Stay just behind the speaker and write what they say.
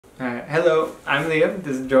Hello, I'm Liam,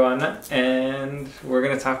 this is Joanna, and we're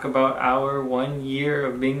going to talk about our 1 year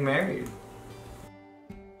of being married.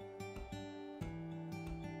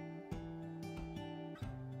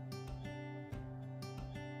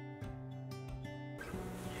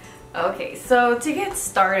 Okay, so to get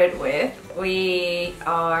started with, we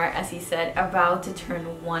are, as he said, about to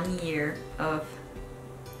turn 1 year of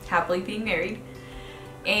happily being married.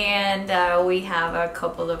 And we have a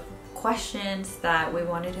couple of questions that we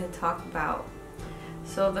wanted to talk about.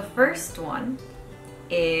 So the first one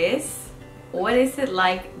is, what is it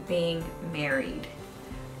like being married?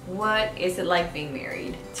 What is it like being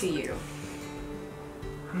married to you?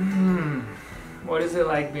 What is it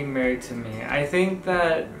like being married to me? I think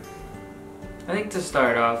to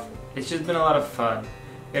start off, it's just been a lot of fun.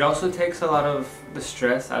 It also takes a lot of the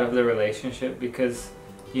stress out of the relationship because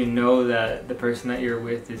you know that the person that you're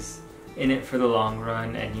with is in it for the long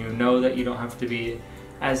run, and you know that you don't have to be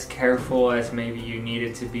as careful as maybe you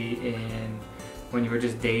needed to be in when you were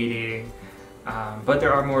just dating. But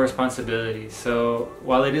there are more responsibilities. So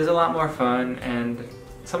while it is a lot more fun and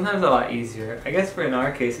sometimes a lot easier, I guess in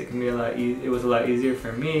our case it can be it was a lot easier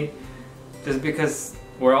for me just because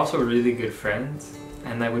we're also really good friends,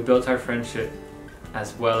 and that we built our friendship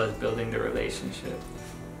as well as building the relationship.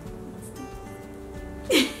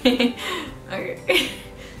 Okay.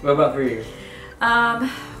 What about for you?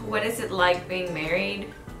 What is it like being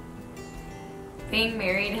married? Being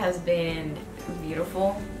married has been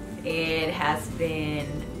beautiful. It has been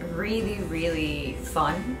really, really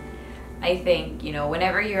fun. I think,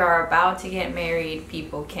 whenever you are about to get married,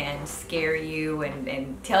 people can scare you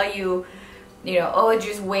and tell you, oh,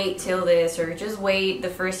 just wait till this, or just wait, the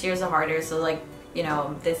first years are harder, so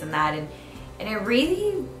this and that, and it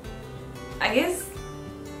really, I guess,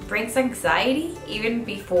 brings anxiety even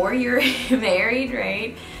before you're married,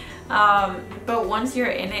 right? But once you're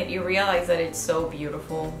in it, you realize that it's so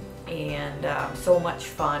beautiful and so much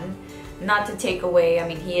fun. Not to take away,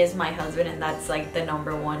 he is my husband, and that's like the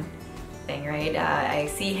number one thing, right? I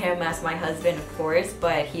see him as my husband, of course,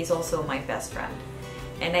 but he's also my best friend.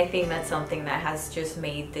 And I think that's something that has just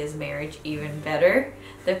made this marriage even better.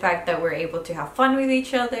 The fact that we're able to have fun with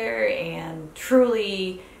each other and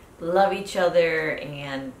truly love each other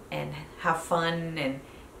and have fun and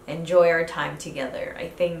enjoy our time together. I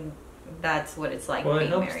think that's what it's like being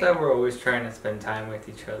married. Well, it helps that we're always trying to spend time with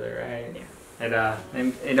each other, right? Yeah.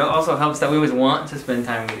 And it also helps that we always want to spend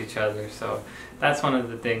time with each other. So that's one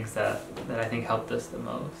of the things that I think helped us the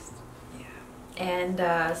most. And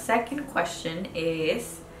second question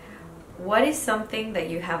is, what is something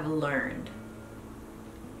that you have learned?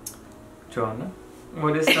 Joanna,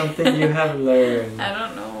 what is something you have learned? I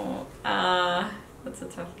don't know. That's a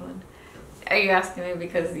tough one. Are you asking me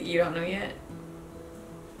because you don't know yet?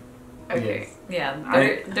 Okay. Yes.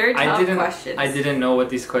 Yeah, they're tough questions. I didn't know what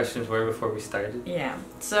these questions were before we started. Yeah.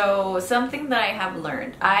 So something that I have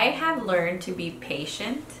learned. I have learned to be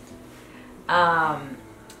patient.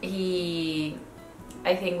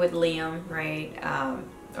 I think with Liam, right,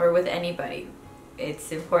 or with anybody,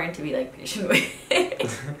 it's important to be patient with.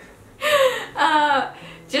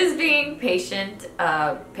 Just being patient,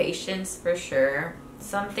 patience for sure.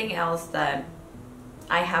 Something else that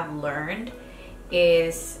I have learned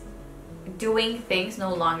is doing things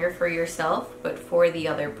no longer for yourself, but for the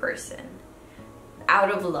other person, out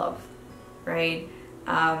of love, right?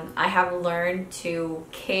 I have learned to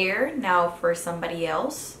care now for somebody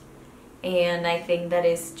else. And I think that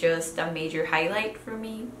is just a major highlight for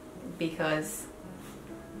me, because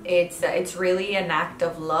it's really an act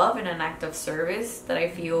of love and an act of service that I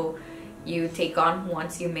feel you take on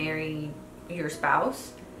once you marry your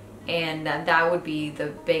spouse. And that would be the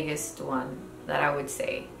biggest one that I would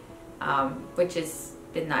say, which has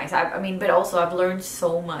been nice. But also I've learned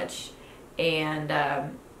so much, and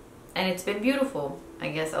it's been beautiful, I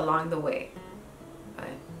guess, along the way. But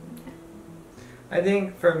yeah. I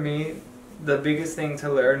think for me, the biggest thing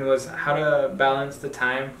to learn was how to balance the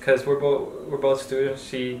time, because we're both students.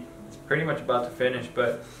 She's pretty much about to finish,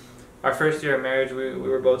 but our first year of marriage, we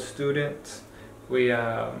were both students. We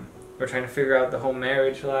were trying to figure out the whole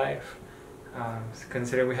marriage life,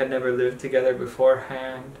 considering we had never lived together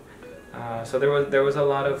beforehand. So there was a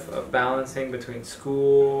lot of balancing between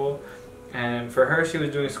school, and for her, she was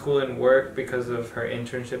doing school and work because of her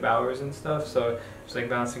internship hours and stuff. So it's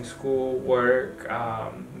balancing school, work,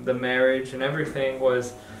 the marriage, and everything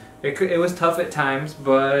was. It was tough at times,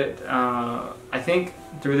 but I think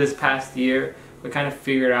through this past year, we kind of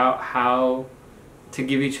figured out how to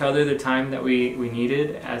give each other the time that we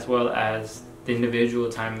needed, as well as the individual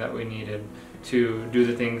time that we needed to do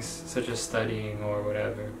the things such as studying or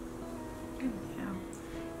whatever.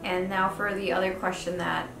 Yeah. And now for the other question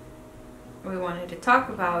that we wanted to talk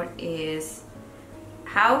about is,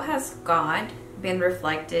 how has God been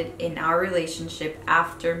reflected in our relationship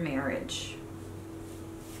after marriage?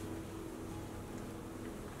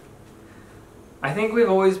 I think we've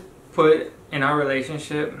always put in our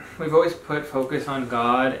relationship, we've always put focus on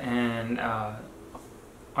God and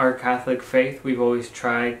our Catholic faith. We've always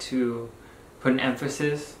tried to put an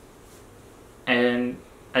emphasis, and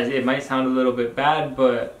as it might sound a little bit bad,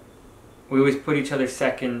 but we always put each other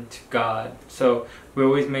second to God. So we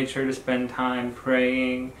always made sure to spend time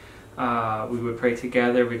praying. We would pray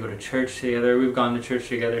together. We go to church together. We've gone to church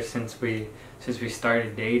together since we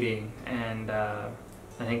started dating, and I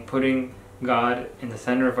think putting God in the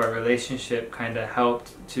center of our relationship kind of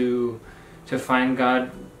helped to find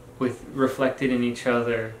God reflected in each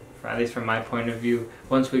other, at least from my point of view.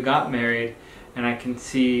 Once we got married, and I can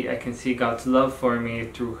see God's love for me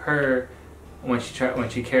through her when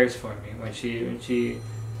she cares for me, when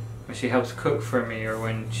she helps cook for me, or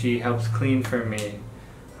when she helps clean for me,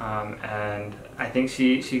 and I think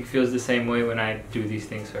she feels the same way when I do these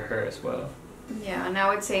things for her as well. Yeah, and I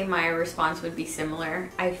would say my response would be similar.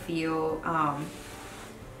 I feel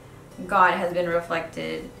God has been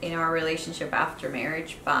reflected in our relationship after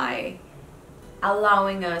marriage by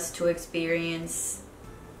allowing us to experience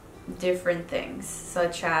different things,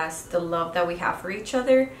 such as the love that we have for each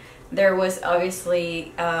other. There was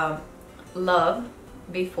obviously love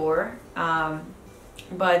before,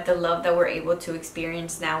 but the love that we're able to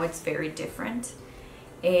experience now, it's very different,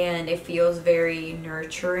 and it feels very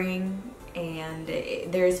nurturing. And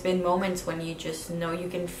there's been moments when you just know you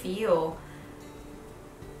can feel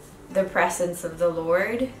the presence of the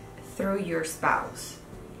Lord through your spouse.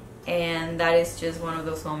 And that is just one of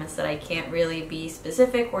those moments that I can't really be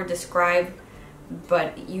specific or describe,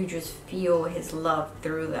 but you just feel His love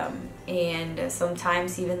through them. And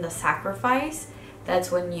sometimes even the sacrifice, that's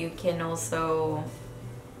when you can also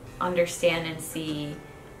understand and see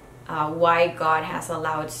why God has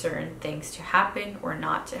allowed certain things to happen or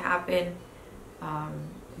not to happen.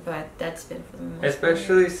 But that's been for the most part.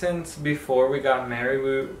 Especially since before we got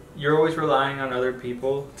married, you're always relying on other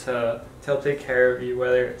people to help take care of you,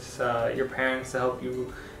 whether it's your parents to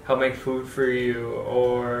help make food for you,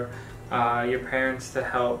 or your parents to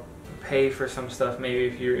help pay for some stuff, maybe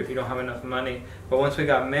if you don't have enough money. But once we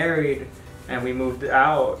got married and we moved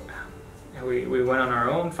out and we went on our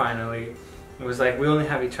own finally, it was like we only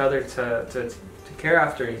have each other to care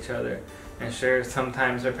after each other. And sure,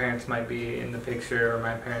 sometimes our parents might be in the picture, or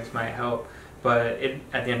my parents might help, but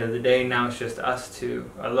at the end of the day, now it's just us two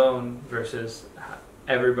alone versus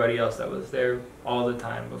everybody else that was there all the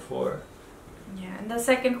time before. Yeah, and the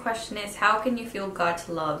second question is, how can you feel God's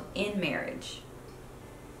love in marriage?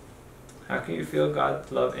 How can you feel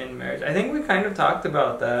God's love in marriage? I think we kind of talked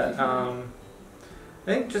about that. I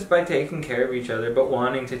think just by taking care of each other, but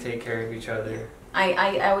wanting to take care of each other.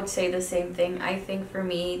 I would say the same thing. I think for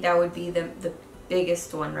me, that would be the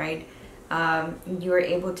biggest one, right? You are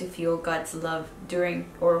able to feel God's love during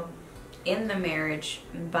or in the marriage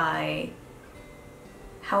by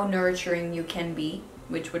how nurturing you can be,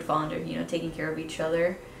 which would fall under, taking care of each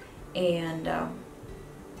other. And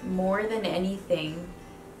more than anything,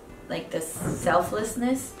 like the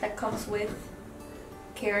selflessness that comes with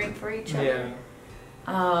caring for each other.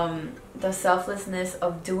 Yeah. The selflessness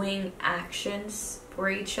of doing actions for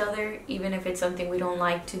each other, even if it's something we don't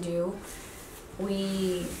like to do.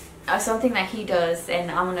 Something that he does,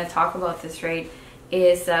 and I'm going to talk about this, right,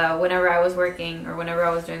 is whenever I was working or whenever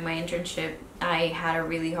I was doing my internship, I had a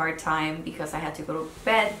really hard time because I had to go to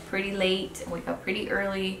bed pretty late and wake up pretty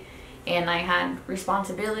early, and I had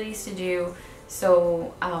responsibilities to do.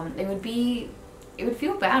 So it would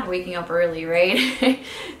feel bad waking up early, right?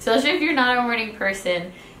 Especially if you're not a morning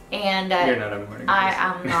person. And you're not a morning person.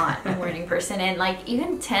 I'm not a morning person, and like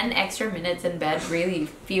even 10 extra minutes in bed really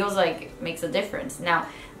feels like it makes a difference. Now,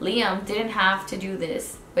 Liam didn't have to do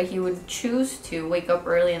this, but he would choose to wake up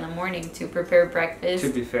early in the morning to prepare breakfast.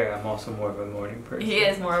 To be fair, I'm also more of a morning person. He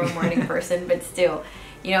is more of a morning person, but still,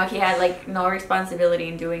 he had like no responsibility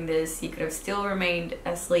in doing this. He could have still remained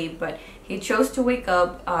asleep, but he chose to wake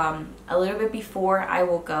up a little bit before I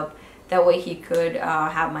woke up. That way he could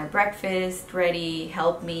have my breakfast ready,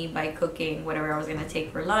 help me by cooking whatever I was going to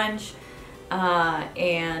take for lunch.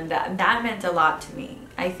 And that meant a lot to me.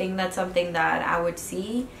 I think that's something that I would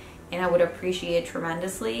see and I would appreciate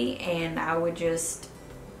tremendously. And I would just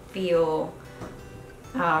feel,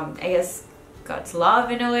 I guess, God's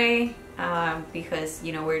love in a way. Because,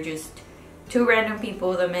 we're just two random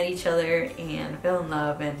people that met each other and fell in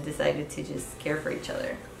love and decided to just care for each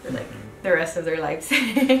other for like the rest of their lives.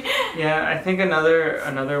 Yeah, I think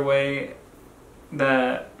another way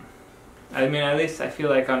that, I mean, at least I feel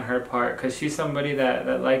like on her part, because she's somebody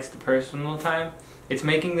that likes the personal time, it's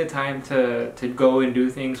making the time to go and do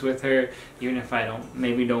things with her, even if I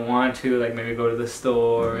don't want to, like maybe go to the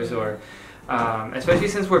stores, or especially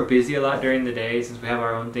since we're busy a lot during the day, since we have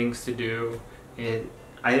our own things to do.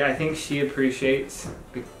 I think she appreciates,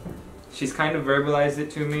 she's kind of verbalized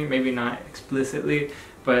it to me, maybe not explicitly,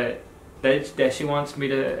 but that she wants me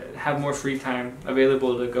to have more free time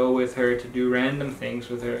available to go with her, to do random things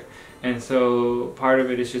with her. And so part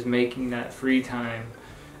of it is just making that free time,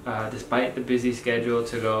 despite the busy schedule,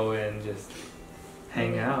 to go and just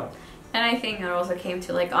hang out. And I think it also came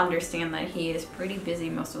to like understand that he is pretty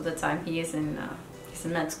busy most of the time. He's in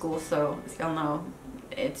med school, so as y'all know,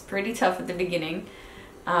 it's pretty tough at the beginning.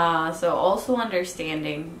 So also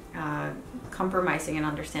understanding, compromising and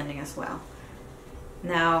understanding as well.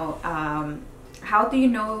 Now, how do you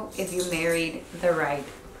know if you married the right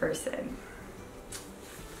person?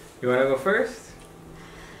 You want to go first?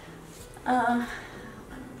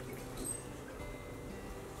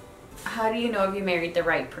 How do you know if you married the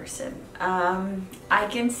right person? I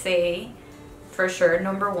can say for sure,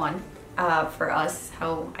 number one, for us,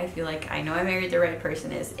 how I feel like I know I married the right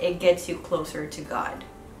person is it gets you closer to God.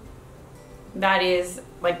 That is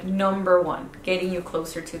like number one, getting you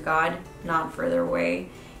closer to God, not further away.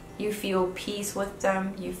 You feel peace with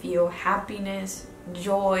them, you feel happiness,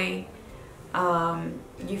 joy,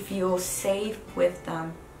 you feel safe with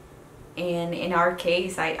them. And in our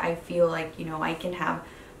case, I feel like, you know, I can have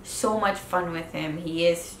so much fun with him. He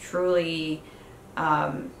is truly,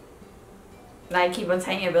 I keep on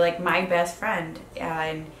saying it, but like my best friend,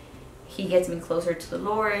 and he gets me closer to the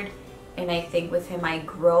Lord, and I think with him I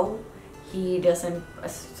grow. He doesn't,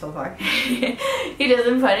 so far, he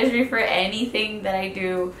doesn't punish me for anything that I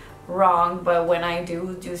do wrong, but when I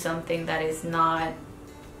do something that is not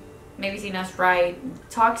maybe seen as right,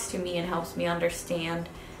 talks to me and helps me understand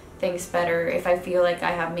things better. If I feel like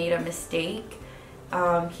I have made a mistake,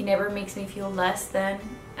 he never makes me feel less than.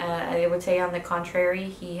 I would say on the contrary,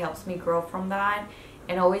 he helps me grow from that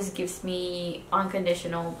and always gives me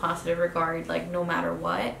unconditional positive regard, like no matter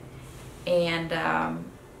what. And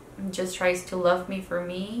just tries to love me for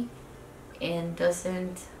me and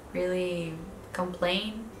doesn't really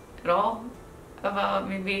complain at all about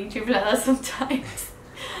me being chiflada sometimes.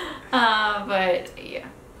 But yeah.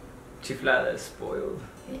 Chiflada is spoiled.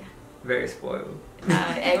 Yeah. Very spoiled.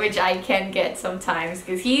 Which I can get sometimes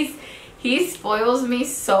because he spoils me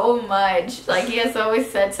so much. Like he has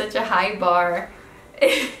always set such a high bar.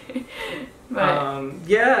 But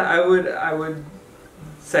yeah, I would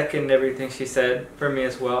second everything she said for me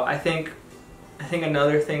as well. I think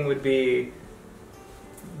another thing would be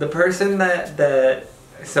the person that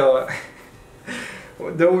so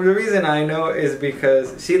the reason I know is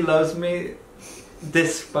because she loves me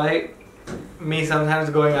despite me sometimes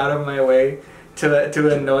going out of my way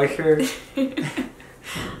to annoy her.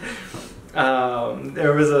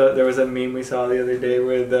 There was a meme we saw the other day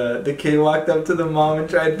where the kid walked up to the mom and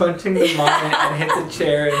tried punching the mom and hit the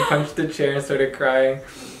chair and punched the chair and started crying.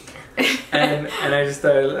 And I just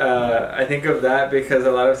started, I think of that because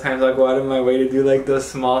a lot of times I'll go out of my way to do like those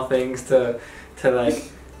small things to like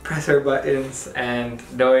press her buttons, and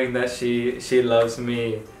knowing that she loves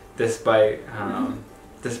me despite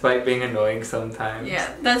despite being annoying sometimes.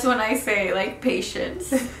 Yeah, that's when I say like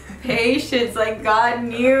patience. Patience, like God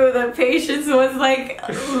knew the patience was like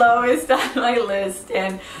lowest on my list,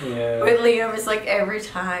 and yeah. With Liam it's like every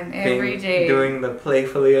time, every day. Doing the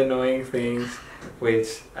playfully annoying things,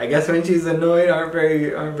 which I guess when she's annoyed aren't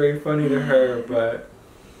very funny to her, but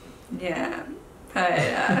yeah,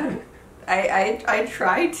 but I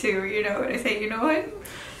try to, you know, when I say, you know what,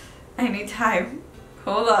 I need time,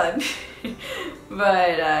 hold on.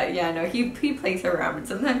 But yeah, no, he plays around, and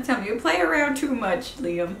sometimes tell me you play around too much,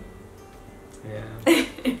 Liam. Yeah.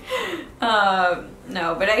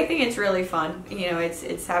 No, but I think it's really fun. You know,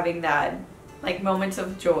 it's having that like moments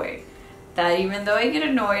of joy. That even though I get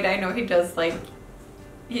annoyed, I know he does like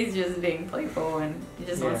he's just being playful and he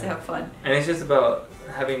just wants to have fun. And it's just about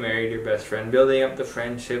having married your best friend, building up the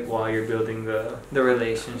friendship while you're building the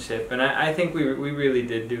relationship. And I think we really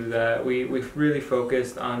did do that. We really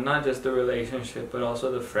focused on not just the relationship but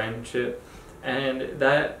also the friendship, and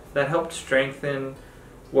that helped strengthen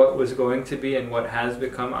what was going to be and what has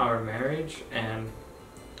become our marriage. And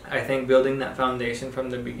I think building that foundation from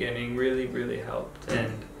the beginning really helped,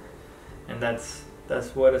 and that's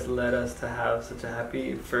what has led us to have such a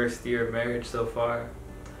happy first year of marriage so far.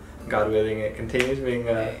 God willing, it continues being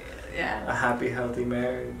a happy, healthy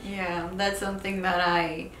marriage. Yeah, that's something that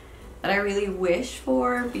I that I really wish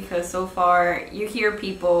for, because so far you hear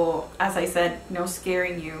people, as I said, you know,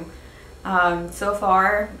 scaring you. So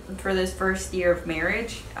far for this first year of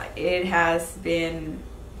marriage, it has been,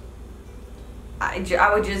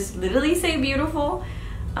 I would just literally say beautiful.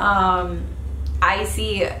 I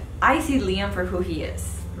see Liam for who he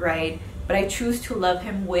is, right? But I choose to love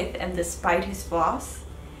him with and despite his flaws.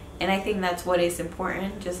 And I think that's what is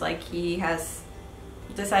important, just like he has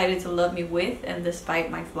decided to love me with and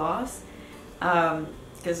despite my flaws.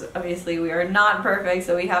 Because obviously we are not perfect,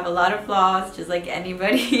 so we have a lot of flaws, just like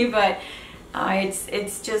anybody. But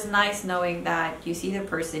it's just nice knowing that you see the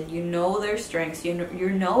person, you know their strengths, you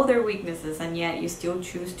know their weaknesses, and yet you still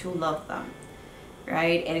choose to love them,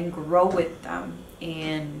 right? And grow with them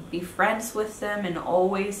and be friends with them and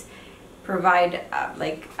always provide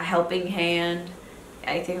like a helping hand.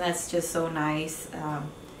 I think that's just so nice.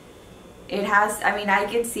 It has, I mean, I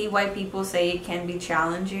can see why people say it can be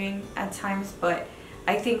challenging at times, but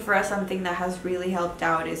I think for us something that has really helped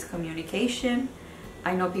out is communication.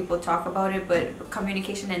 I know people talk about it, but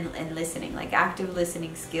communication and listening, like active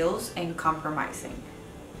listening skills and compromising.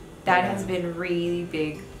 That has been really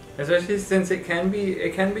big. Especially since it can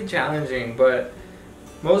be challenging, but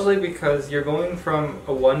mostly because you're going from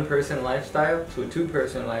a one-person lifestyle to a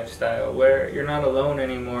two-person lifestyle where you're not alone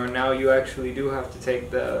anymore. Now you actually do have to take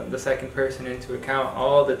the second person into account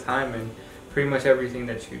all the time in pretty much everything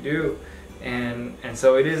that you do. And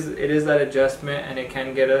so it is that adjustment, and it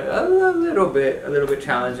can get a little bit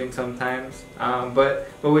challenging sometimes. But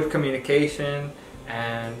with communication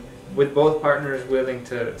and with both partners willing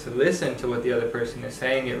to listen to what the other person is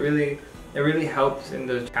saying, it really helps in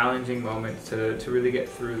the challenging moments to really get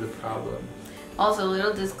through the problem. Also, a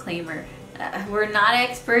little disclaimer, we're not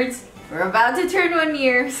experts. We're about to turn 1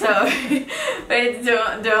 year, so but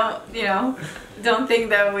don't think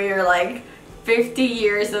that we are like 50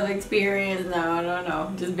 years of experience.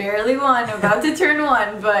 No, just barely one, about to turn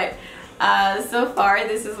 1. But so far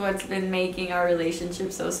this is what's been making our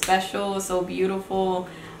relationship so special, so beautiful,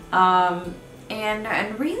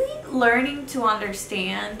 and really learning to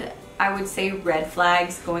understand, I would say, red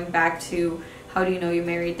flags, going back to how do you know you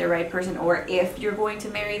married the right person, or if you're going to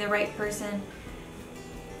marry the right person.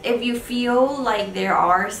 If you feel like there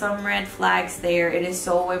are some red flags there, it is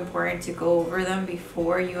so important to go over them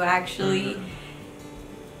before you actually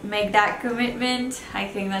make that commitment. I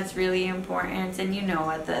think that's really important. And you know,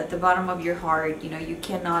 at the bottom of your heart, you know, you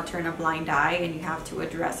cannot turn a blind eye, and you have to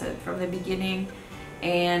address it from the beginning.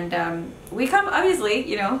 And we come, obviously,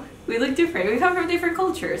 you know, we look different. We come from different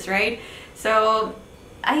cultures, right? So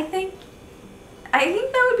I think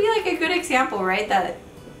that would be like a good example, right? That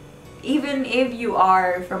even if you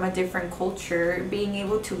are from a different culture, being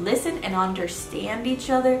able to listen and understand each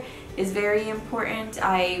other is very important.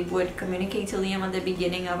 I would communicate to Liam at the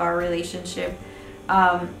beginning of our relationship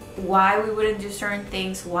why we wouldn't do certain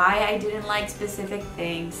things, why I didn't like specific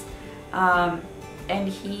things, and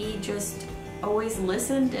he just always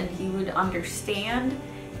listened, and he would understand,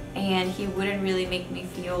 and he wouldn't really make me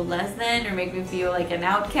feel less than or make me feel like an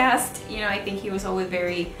outcast. You know, I think he was always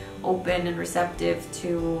very open and receptive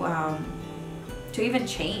to even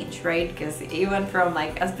change, right? Because he went from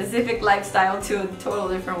like a specific lifestyle to a total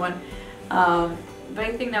different one. But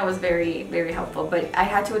I think that was very, very helpful. But I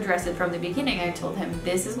had to address it from the beginning. I told him,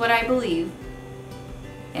 this is what I believe.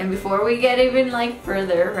 And before we get even like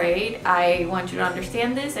further, right, I want you to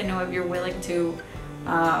understand this. I know if you're willing to,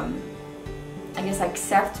 I guess,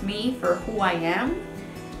 accept me for who I am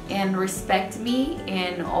and respect me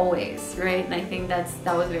in always, right? And I think that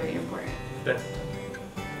was very important. Definitely.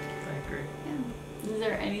 I agree. Yeah. Is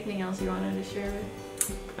there anything else you wanted to share with?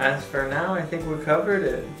 As for now, I think we covered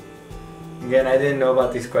it. Again, I didn't know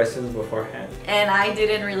about these questions beforehand. And I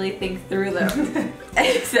didn't really think through them.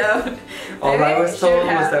 So all I was told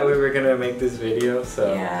was that we were gonna make this video,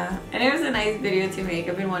 so yeah. And it was a nice video to make.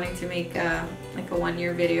 I've been wanting to make like a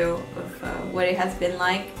 1-year video of what it has been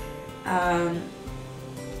like.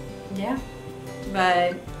 Yeah,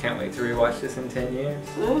 but can't wait to rewatch this in 10 years.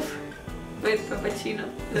 Oof. With Papachino.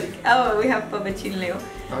 Like, oh, we have Papachino Leo.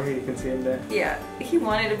 Okay, you can see him there. Yeah, he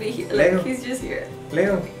wanted to be here. Leo. Like, he's just here.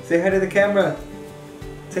 Leo, say hi to the camera.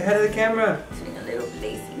 Say hi to the camera. He's being a little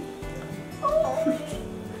lazy. Oh.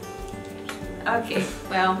 Okay,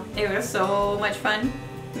 well, it was so much fun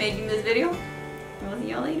making this video. We'll see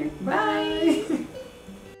y'all later. Bye.